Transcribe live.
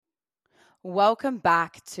Welcome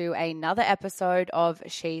back to another episode of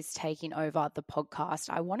She's Taking Over the podcast.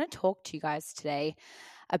 I want to talk to you guys today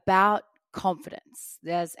about confidence.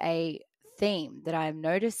 There's a theme that I'm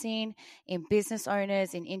noticing in business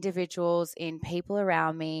owners, in individuals, in people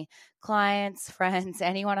around me, clients, friends,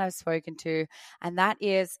 anyone I've spoken to, and that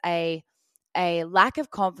is a lack of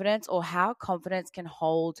confidence or how confidence can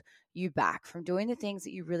hold you back from doing the things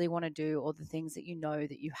that you really want to do or the things that you know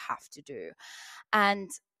that you have to do. And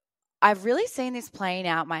I've really seen this playing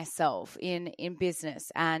out myself in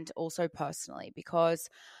business and also personally, because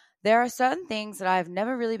there are certain things that I've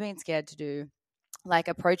never really been scared to do, like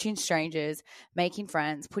approaching strangers, making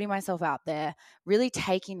friends, putting myself out there, really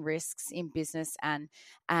taking risks in business and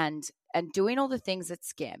doing all the things that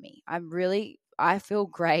scare me. I feel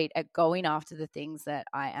great at going after the things that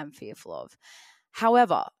I am fearful of.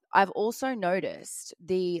 However, I've also noticed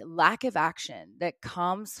the lack of action that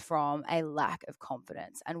comes from a lack of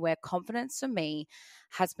confidence, and where confidence for me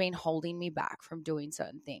has been holding me back from doing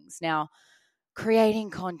certain things. Now, creating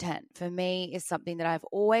content for me is something that I've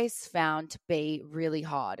always found to be really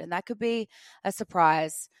hard. And that could be a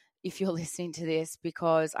surprise if you're listening to this,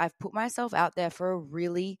 because I've put myself out there for a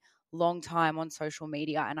really long time on social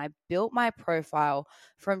media, and I built my profile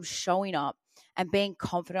from showing up and being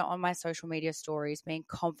confident on my social media stories, being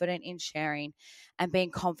confident in sharing, and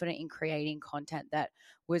being confident in creating content that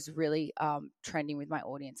was really trending with my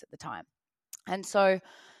audience at the time. And so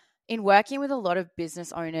in working with a lot of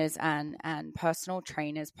business owners and personal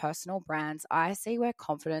trainers, personal brands, I see where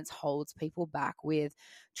confidence holds people back with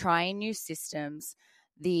trying new systems,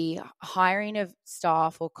 the hiring of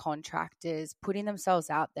staff or contractors, putting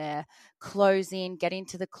themselves out there, closing, getting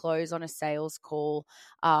to the close on a sales call,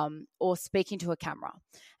 or speaking to a camera.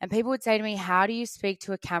 And people would say to me, "How do you speak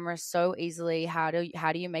to a camera so easily? How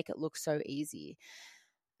do you make it look so easy?"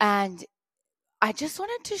 And I just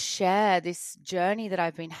wanted to share this journey that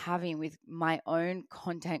I've been having with my own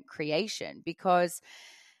content creation, because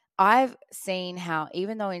I've seen how,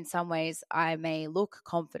 even though in some ways I may look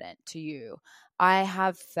confident to you, I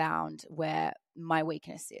have found where my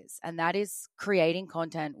weakness is, and that is creating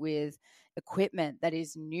content with equipment that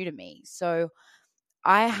is new to me. So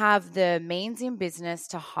I have the means in business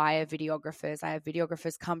to hire videographers. I have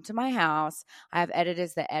videographers come to my house. I have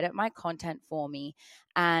editors that edit my content for me.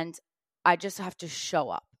 And I just have to show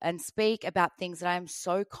up and speak about things that I'm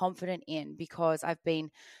so confident in, because I've been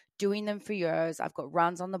doing them for years. I've got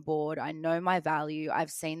runs on the board. I know my value.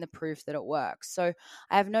 I've seen the proof that it works. So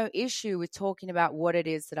I have no issue with talking about what it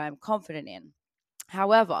is that I'm confident in.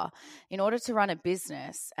 However, in order to run a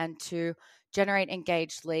business and to generate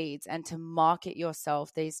engaged leads and to market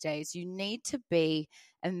yourself these days, you need to be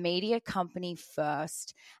a media company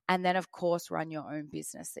first, and then, of course, run your own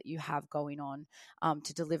business that you have going on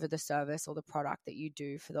to deliver the service or the product that you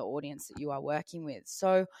do for the audience that you are working with.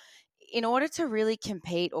 So in order to really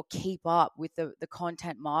compete or keep up with the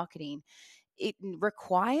content marketing, it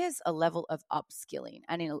requires a level of upskilling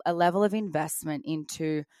and a level of investment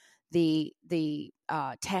into the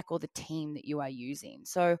tech or the team that you are using.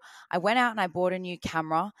 So I went out and I bought a new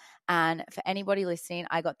camera, and for anybody listening,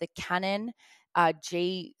 I got the Canon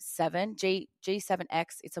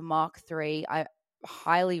G7X. It's a Mark III. I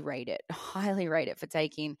highly rate it for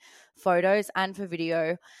taking photos and for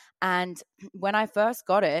video. And when I first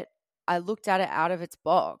got it, I looked at it out of its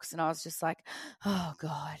box and I was just like, oh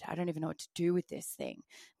God, I don't even know what to do with this thing.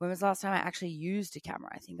 When was the last time I actually used a camera?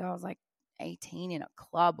 I think I was like 18 in a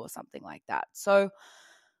club or something like that. So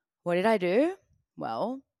what did I do?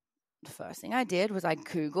 Well, the first thing I did was I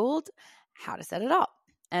Googled how to set it up.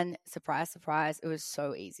 And surprise, surprise, it was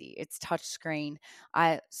so easy. It's touchscreen.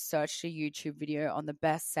 I searched a YouTube video on the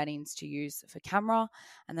best settings to use for camera.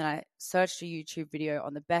 And then I searched a YouTube video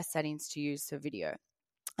on the best settings to use for video.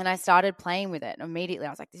 And I started playing with it. And immediately I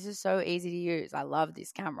was like, this is so easy to use. I love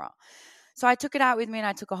this camera. So I took it out with me and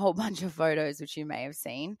I took a whole bunch of photos, which you may have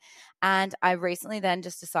seen. And I recently then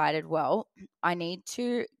just decided, well, I need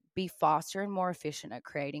to be faster and more efficient at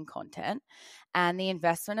creating content. And the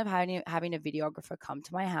investment of having a videographer come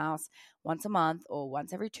to my house once a month or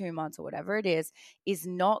once every 2 months or whatever it is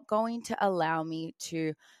not going to allow me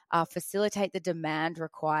to facilitate the demand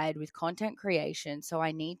required with content creation. So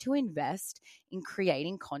I need to invest in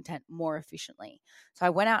creating content more efficiently. So I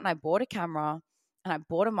went out and I bought a camera and I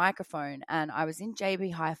bought a microphone, and I was in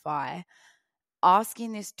JB Hi-Fi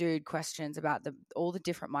asking this dude questions about all the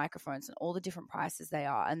different microphones and all the different prices they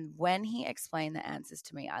are. And when he explained the answers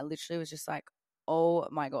to me, I literally was just like, oh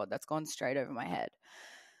my God, that's gone straight over my head.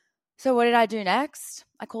 So what did I do next?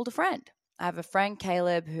 I called a friend. I have a friend,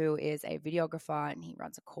 Caleb, who is a videographer, and he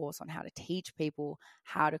runs a course on how to teach people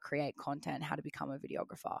how to create content, how to become a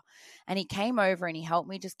videographer. And he came over and he helped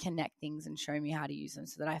me just connect things and show me how to use them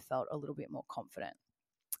so that I felt a little bit more confident.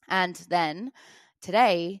 And then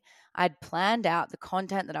today, I'd planned out the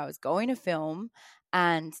content that I was going to film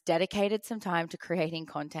and dedicated some time to creating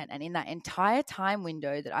content. And in that entire time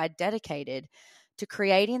window that I dedicated to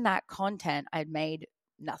creating that content, I'd made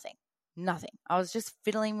nothing. I was just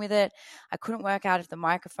fiddling with it. I couldn't work out if the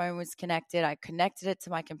microphone was connected. I connected it to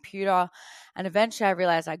my computer, and eventually I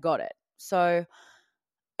realized I got it. So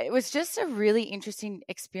it was just a really interesting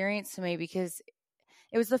experience to me because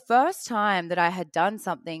it was the first time that I had done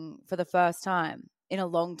something for the first time in a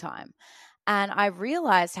long time. And I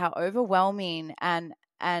realized how overwhelming and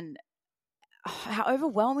how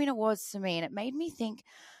overwhelming it was to me. And it made me think,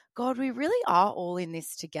 God, we really are all in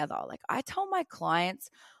this together. Like, I tell my clients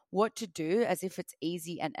what to do as if it's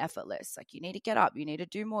easy and effortless. Like, you need to get up, you need to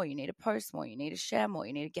do more, you need to post more, you need to share more,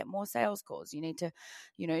 you need to get more sales calls, you need to,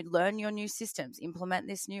 learn your new systems, implement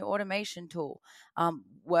this new automation tool,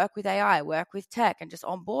 work with AI, work with tech, and just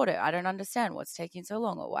onboard it. I don't understand what's taking so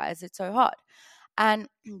long, or why is it so hard? And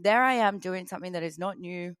there I am doing something that is not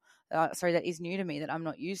new, that is new to me, that I'm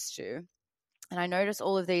not used to. And I noticed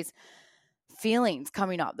all of these feelings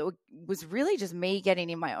coming up that was really just me getting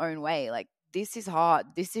in my own way. Like, this is hard.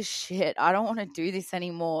 This is shit. I don't want to do this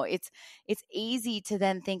anymore. It's easy to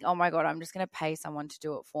then think, oh my God, I'm just going to pay someone to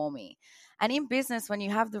do it for me. And in business, when you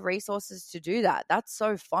have the resources to do that, that's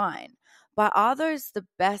so fine. But are those the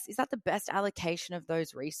best? Is that the best allocation of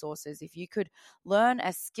those resources? If you could learn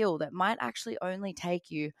a skill that might actually only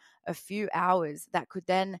take you a few hours, that could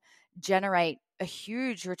then generate a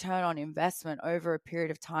huge return on investment over a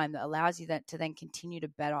period of time that allows you to then continue to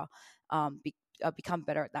better become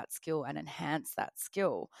better at that skill and enhance that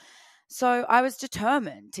skill. So I was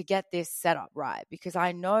determined to get this set up right, because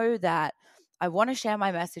I know that I want to share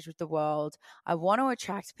my message with the world. I want to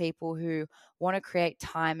attract people who want to create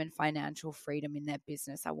time and financial freedom in their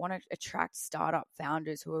business. I want to attract startup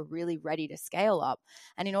founders who are really ready to scale up.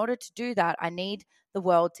 And in order to do that, I need the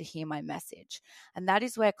world to hear my message. And that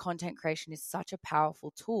is where content creation is such a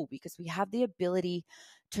powerful tool, because we have the ability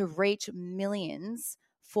to reach millions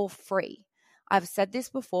for free. I've said this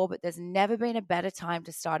before, but there's never been a better time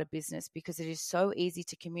to start a business, because it is so easy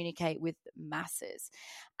to communicate with masses.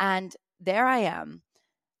 And there I am,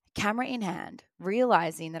 camera in hand,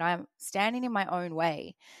 realizing that I'm standing in my own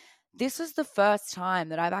way. This was the first time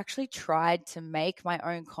that I've actually tried to make my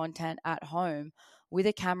own content at home with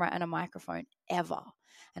a camera and a microphone ever.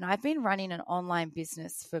 And I've been running an online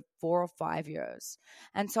business for 4 or 5 years.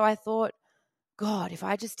 And so I thought, God, if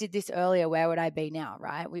I just did this earlier, where would I be now,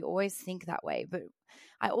 right? We always think that way. But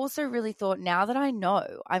I also really thought, now that I know,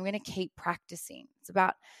 I'm going to keep practicing. It's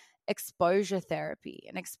about exposure therapy.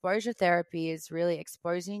 And exposure therapy is really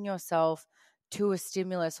exposing yourself to a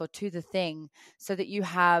stimulus or to the thing so that you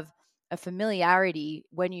have a familiarity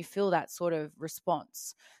when you feel that sort of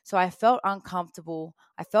response. So I felt uncomfortable,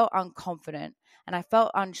 I felt unconfident, and I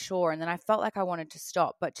felt unsure. And then I felt like I wanted to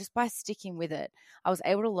stop. But just by sticking with it, I was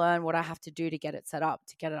able to learn what I have to do to get it set up,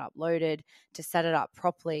 to get it uploaded, to set it up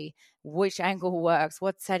properly, which angle works,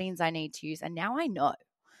 what settings I need to use. And now I know.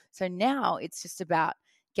 So now it's just about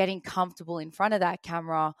getting comfortable in front of that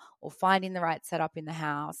camera, or finding the right setup in the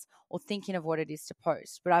house, or thinking of what it is to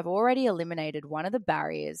post. But I've already eliminated one of the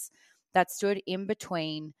barriers that stood in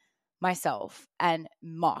between myself and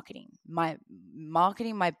marketing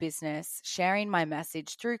my business, sharing my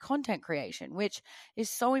message through content creation, which is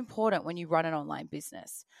so important when you run an online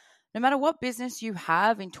business. No matter what business you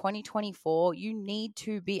have in 2024, you need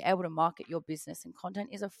to be able to market your business, and content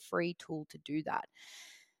is a free tool to do that.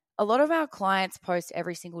 A lot of our clients post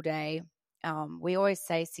every single day. We always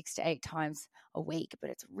say 6 to 8 times a week, but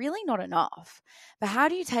it's really not enough. But how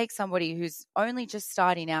do you take somebody who's only just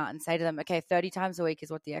starting out and say to them, okay, 30 times a week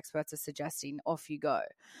is what the experts are suggesting, off you go?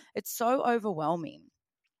 It's so overwhelming.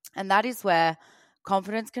 And that is where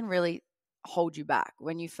confidence can really hold you back,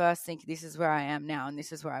 when you first think, this is where I am now and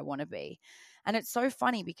this is where I want to be. And it's so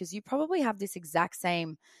funny, because you probably have this exact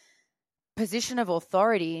same position of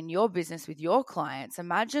authority in your business with your clients.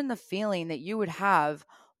 Imagine the feeling that you would have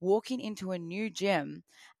walking into a new gym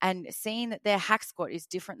and seeing that their hack squat is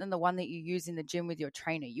different than the one that you use in the gym with your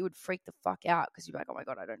trainer. You would freak the fuck out, because you're like, oh my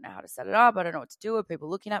God, I don't know how to set it up. I don't know what to do. Are people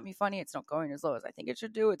looking at me funny? It's not going as low as I think it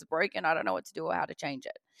should do. It's broken. I don't know what to do or how to change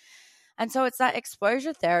it. And so it's that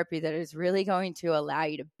exposure therapy that is really going to allow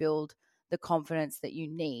you to build the confidence that you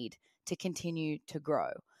need to continue to grow.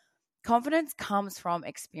 Confidence comes from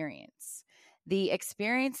experience. The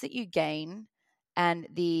experience that you gain and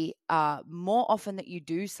the more often that you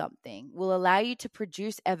do something will allow you to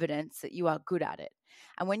produce evidence that you are good at it.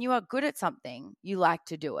 And when you are good at something, you like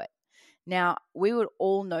to do it. Now, we would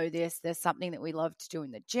all know this. There's something that we love to do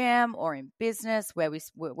in the gym or in business where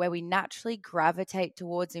we naturally gravitate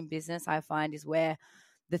towards in business, I find, is where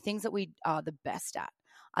the things that we are the best at.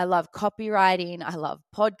 I love copywriting. I love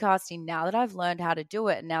podcasting. Now that I've learned how to do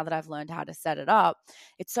it and now that I've learned how to set it up,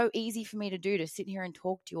 it's so easy for me to do, to sit here and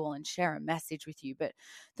talk to you all and share a message with you. But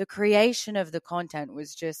the creation of the content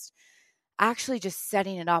was just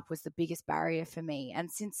setting it up was the biggest barrier for me. And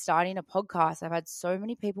since starting a podcast, I've had so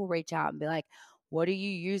many people reach out and be like, what are you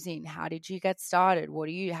using? How did you get started? What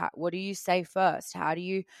do you say first? How do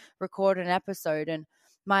you record an episode? And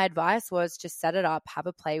my advice was just set it up, have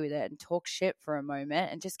a play with it, and talk shit for a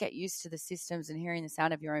moment and just get used to the systems and hearing the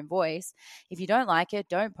sound of your own voice. If you don't like it,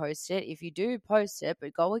 don't post it. If you do, post it,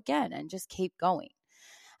 but go again and just keep going.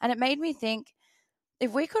 And it made me think,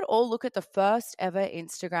 if we could all look at the first ever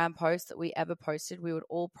Instagram post that we ever posted, we would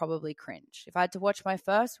all probably cringe. If I had to watch my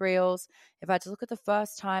first reels, if I had to look at the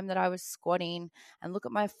first time that I was squatting and look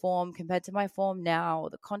at my form compared to my form now, or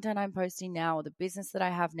the content I'm posting now, or the business that I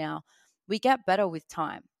have now, we get better with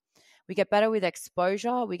time. We get better with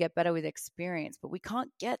exposure, we get better with experience, but we can't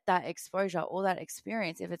get that exposure or that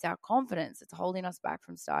experience if it's our confidence that's holding us back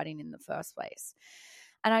from starting in the first place.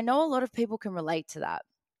 And I know a lot of people can relate to that.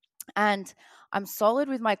 And I'm solid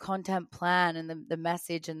with my content plan and the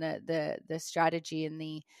message and the strategy and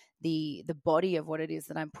the body of what it is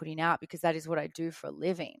that I'm putting out, because that is what I do for a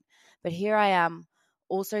living. But here I am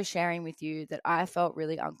also sharing with you that I felt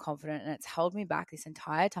really unconfident, and it's held me back this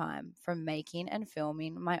entire time from making and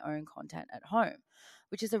filming my own content at home,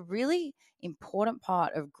 which is a really important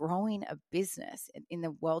part of growing a business in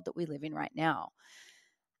the world that we live in right now.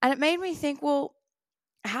 And it made me think, well,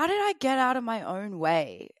 how did I get out of my own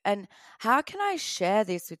way? And how can I share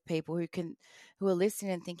this with people who are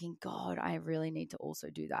listening and thinking, God, I really need to also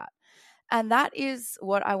do that? And that is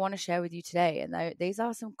what I want to share with you today. And these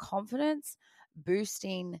are some confidence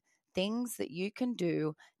boosting things that you can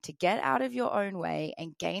do to get out of your own way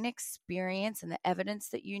and gain experience and the evidence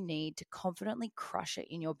that you need to confidently crush it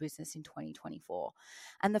in your business in 2024.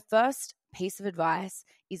 And the first piece of advice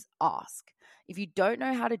is ask. If you don't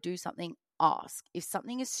know how to do something, ask. If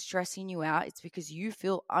something is stressing you out, it's because you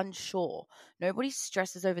feel unsure. Nobody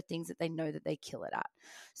stresses over things that they know that they kill it at.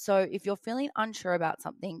 So if you're feeling unsure about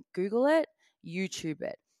something, Google it, YouTube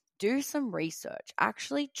it, do some research,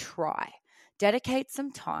 actually try. Dedicate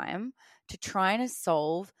some time to trying to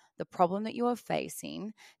solve the problem that you are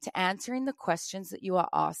facing, to answering the questions that you are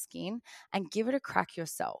asking, and give it a crack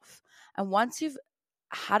yourself. And once you've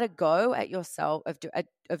had a go at yourself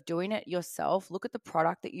of doing it yourself, look at the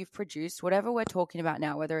product that you've produced, whatever we're talking about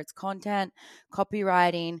now, whether it's content,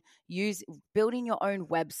 copywriting, building your own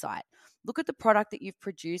website. Look at the product that you've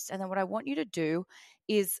produced, and then what I want you to do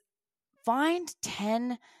is find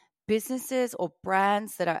 10 businesses or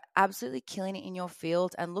brands that are absolutely killing it in your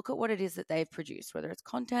field and look at what it is that they've produced, whether it's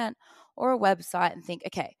content or a website, and think,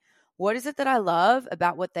 okay, what is it that I love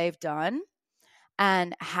about what they've done?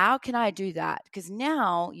 And how can I do that? Because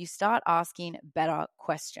now you start asking better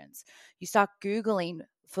questions. You start Googling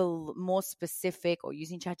for more specific, or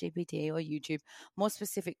using ChatGPT or YouTube, more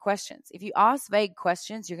specific questions. If you ask vague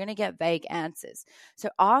questions, you're going to get vague answers. So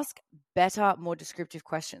ask better, more descriptive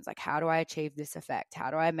questions like, how do I achieve this effect?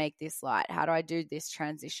 How do I make this light? How do I do this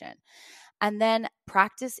transition? And then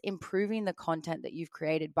practice improving the content that you've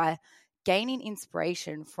created by gaining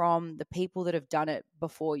inspiration from the people that have done it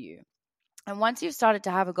before you. And once you've started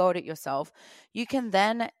to have a go at it yourself, you can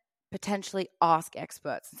then potentially ask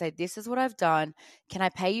experts and say, this is what I've done. Can I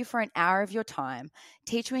pay you for an hour of your time?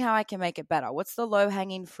 Teach me how I can make it better. What's the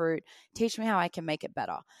low-hanging fruit? Teach me how I can make it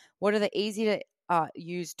better. What are the easy to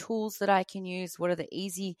use tools that I can use? What are the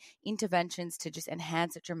easy interventions to just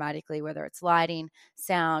enhance it dramatically, whether it's lighting,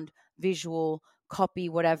 sound, visual, copy,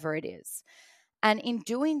 whatever it is. And in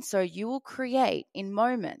doing so, you will create in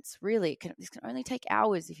moments, really, this can only take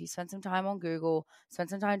hours if you spend some time on Google, spend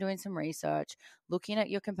some time doing some research, looking at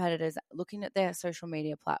your competitors, looking at their social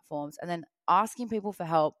media platforms, and then asking people for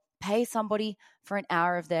help. Pay somebody for an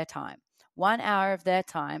hour of their time, 1 hour of their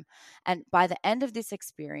time. And by the end of this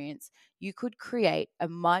experience, you could create a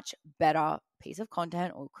much better piece of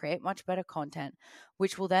content or create much better content,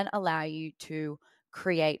 which will then allow you to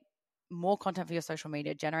create more content for your social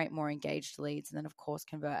media, generate more engaged leads, and then of course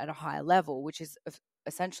convert at a higher level, which is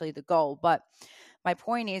essentially the goal. But my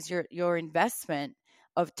point is your investment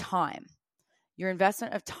of time, Your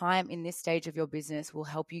investment of time in this stage of your business will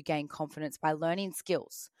help you gain confidence by learning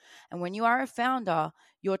skills. And when you are a founder,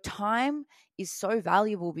 your time is so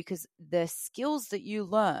valuable because the skills that you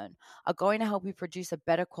learn are going to help you produce a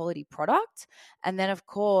better quality product. And then, of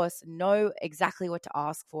course, know exactly what to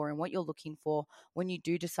ask for and what you're looking for when you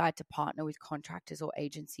do decide to partner with contractors or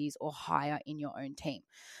agencies or hire in your own team.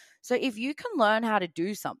 So if you can learn how to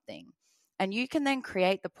do something, and you can then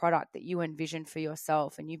create the product that you envision for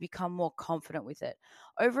yourself and you become more confident with it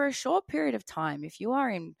over a short period of time, if you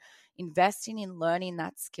are investing in learning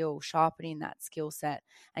that skill, sharpening that skill set,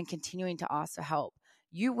 and continuing to ask for help,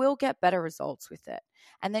 you will get better results with it.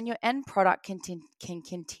 And then your end product can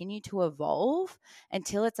continue to evolve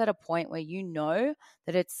until it's at a point where you know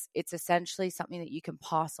that it's essentially something that you can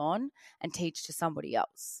pass on and teach to somebody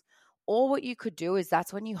else. Or what you could do is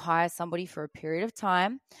that's when you hire somebody for a period of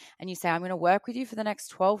time and you say, I'm going to work with you for the next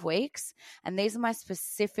 12 weeks. And these are my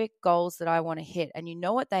specific goals that I want to hit. And you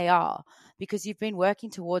know what they are because you've been working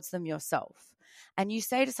towards them yourself. And you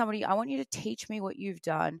say to somebody, I want you to teach me what you've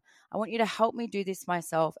done. I want you to help me do this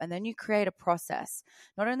myself. And then you create a process.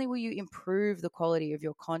 Not only will you improve the quality of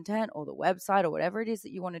your content or the website or whatever it is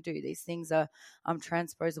that you want to do, these things are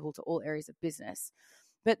transposable to all areas of business.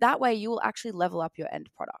 But that way you will actually level up your end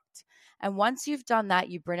product. And once you've done that,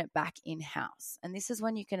 you bring it back in-house. And this is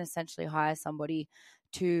when you can essentially hire somebody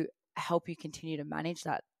to help you continue to manage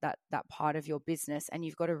that part of your business. And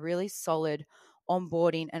you've got a really solid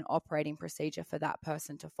onboarding and operating procedure for that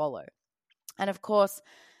person to follow. And of course,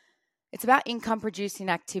 it's about income producing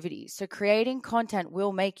activities. So creating content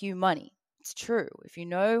will make you money. It's true. If you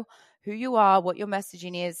know who you are, what your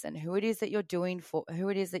messaging is, and who it is that you're doing for, who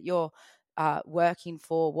it is that you're working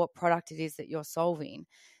for, what product it is that you're solving,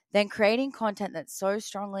 then creating content that so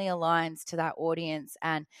strongly aligns to that audience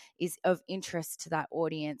and is of interest to that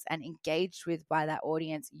audience and engaged with by that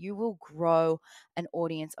audience, you will grow an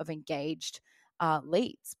audience of engaged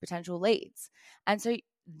leads, potential leads. And so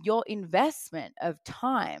your investment of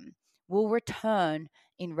time will return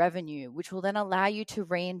in revenue, which will then allow you to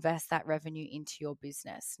reinvest that revenue into your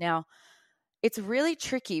business. Now, it's really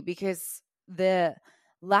tricky because the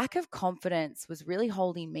lack of confidence was really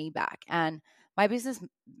holding me back. And my business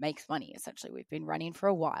makes money, essentially. We've been running for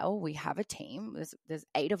a while. We have a team. There's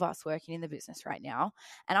 8 of us working in the business right now.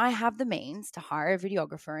 And I have the means to hire a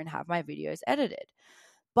videographer and have my videos edited.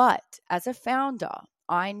 But as a founder,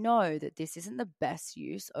 I know that this isn't the best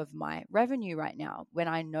use of my revenue right now when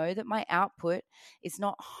I know that my output is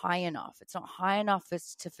not high enough. It's not high enough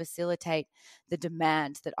to facilitate the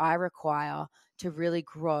demand that I require to really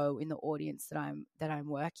grow in the audience that I'm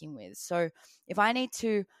working with. So if I need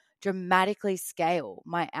to dramatically scale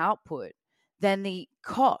my output, then the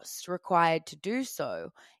cost required to do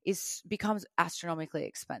so becomes astronomically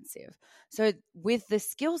expensive. So with the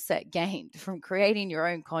skill set gained from creating your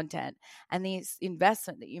own content and the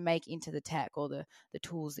investment that you make into the tech or the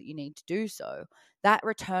tools that you need to do so, that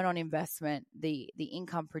return on investment, the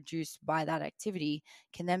income produced by that activity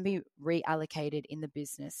can then be reallocated in the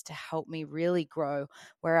business to help me really grow,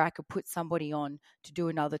 where I could put somebody on to do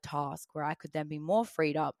another task, where I could then be more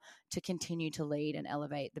freed up to continue to lead and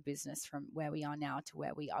elevate the business from where we are now to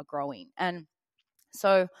where we are growing. And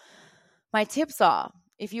so my tips are,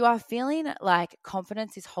 if you are feeling like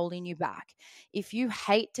confidence is holding you back, if you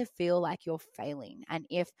hate to feel like you're failing, and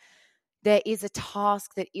if there is a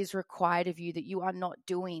task that is required of you that you are not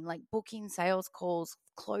doing, like booking sales calls,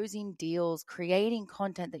 closing deals, creating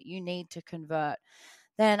content that you need to convert,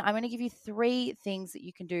 then I'm going to give you 3 things that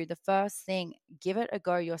you can do. The first thing, give it a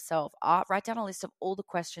go yourself. Write down a list of all the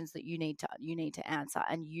questions that you need to answer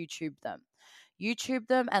and YouTube them. YouTube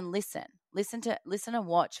them and listen and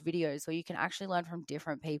watch videos where you can actually learn from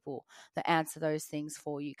different people that answer those things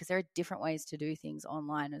for you, because there are different ways to do things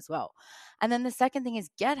online as well. And then the second thing is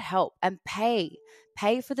get help and pay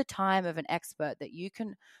for the time of an expert that you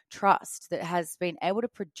can trust, that has been able to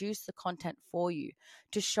produce the content for you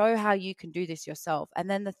to show how you can do this yourself. And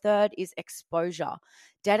then the third is exposure.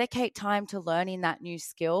 Dedicate time to learning that new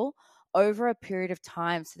skill over a period of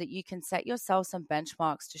time so that you can set yourself some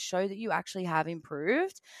benchmarks to show that you actually have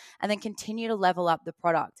improved, and then continue to level up the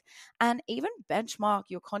product and even benchmark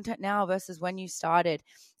your content now versus when you started.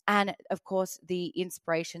 And of course, the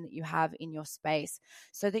inspiration that you have in your space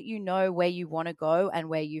so that you know where you want to go and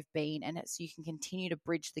where you've been, and so you can continue to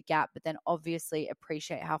bridge the gap, but then obviously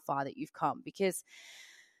appreciate how far that you've come, because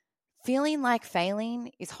feeling like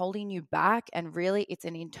failing is holding you back, and really it's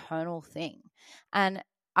an internal thing. And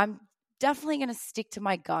I'm definitely going to stick to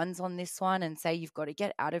my guns on this one and say you've got to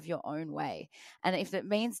get out of your own way. And if it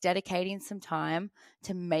means dedicating some time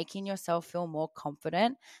to making yourself feel more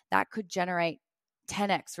confident, that could generate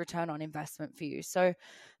 10x return on investment for you. So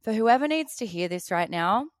for whoever needs to hear this right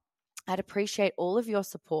now, I'd appreciate all of your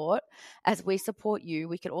support. As we support you,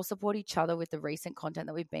 we could all support each other with the recent content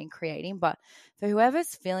that we've been creating. But for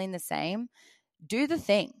whoever's feeling the same, do the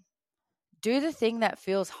thing. Do the thing that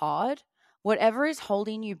feels hard. Whatever is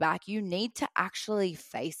holding you back, you need to actually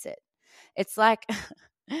face it. It's like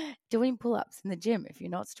doing pull-ups in the gym if you're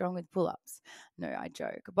not strong with pull-ups. No, I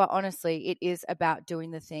joke. But honestly, it is about doing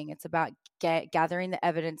the thing. It's about gathering the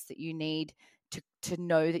evidence that you need to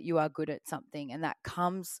know that you are good at something. And that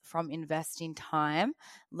comes from investing time,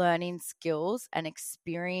 learning skills, and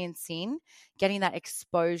experiencing, getting that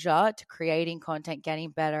exposure to creating content,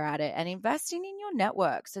 getting better at it, and investing in your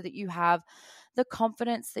network so that you have the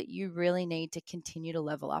confidence that you really need to continue to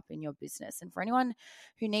level up in your business. And for anyone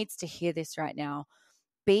who needs to hear this right now,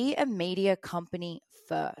 be a media company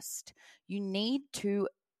first. You need to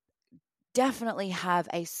definitely have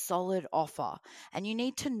a solid offer, and you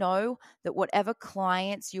need to know that whatever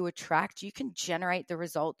clients you attract, you can generate the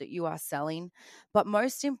result that you are selling. But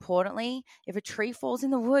most importantly, if a tree falls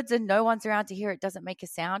in the woods and no one's around to hear it, doesn't make a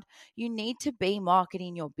sound, you need to be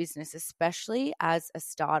marketing your business, especially as a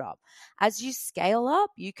startup. As you scale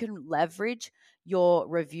up, you can leverage your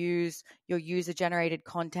reviews, your user generated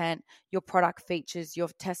content, your product features, your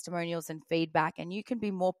testimonials and feedback, and you can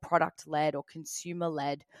be more product led or consumer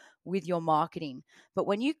led with your marketing. But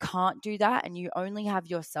when you can't do that and you only have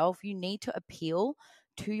yourself, you need to appeal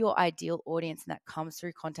to your ideal audience, and that comes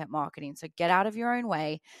through content marketing. So get out of your own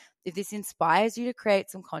way. If this inspires you to create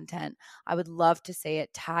some content, I would love to see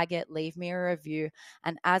it. Tag it, leave me a review.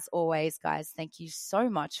 And as always, guys, thank you so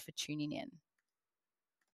much for tuning in.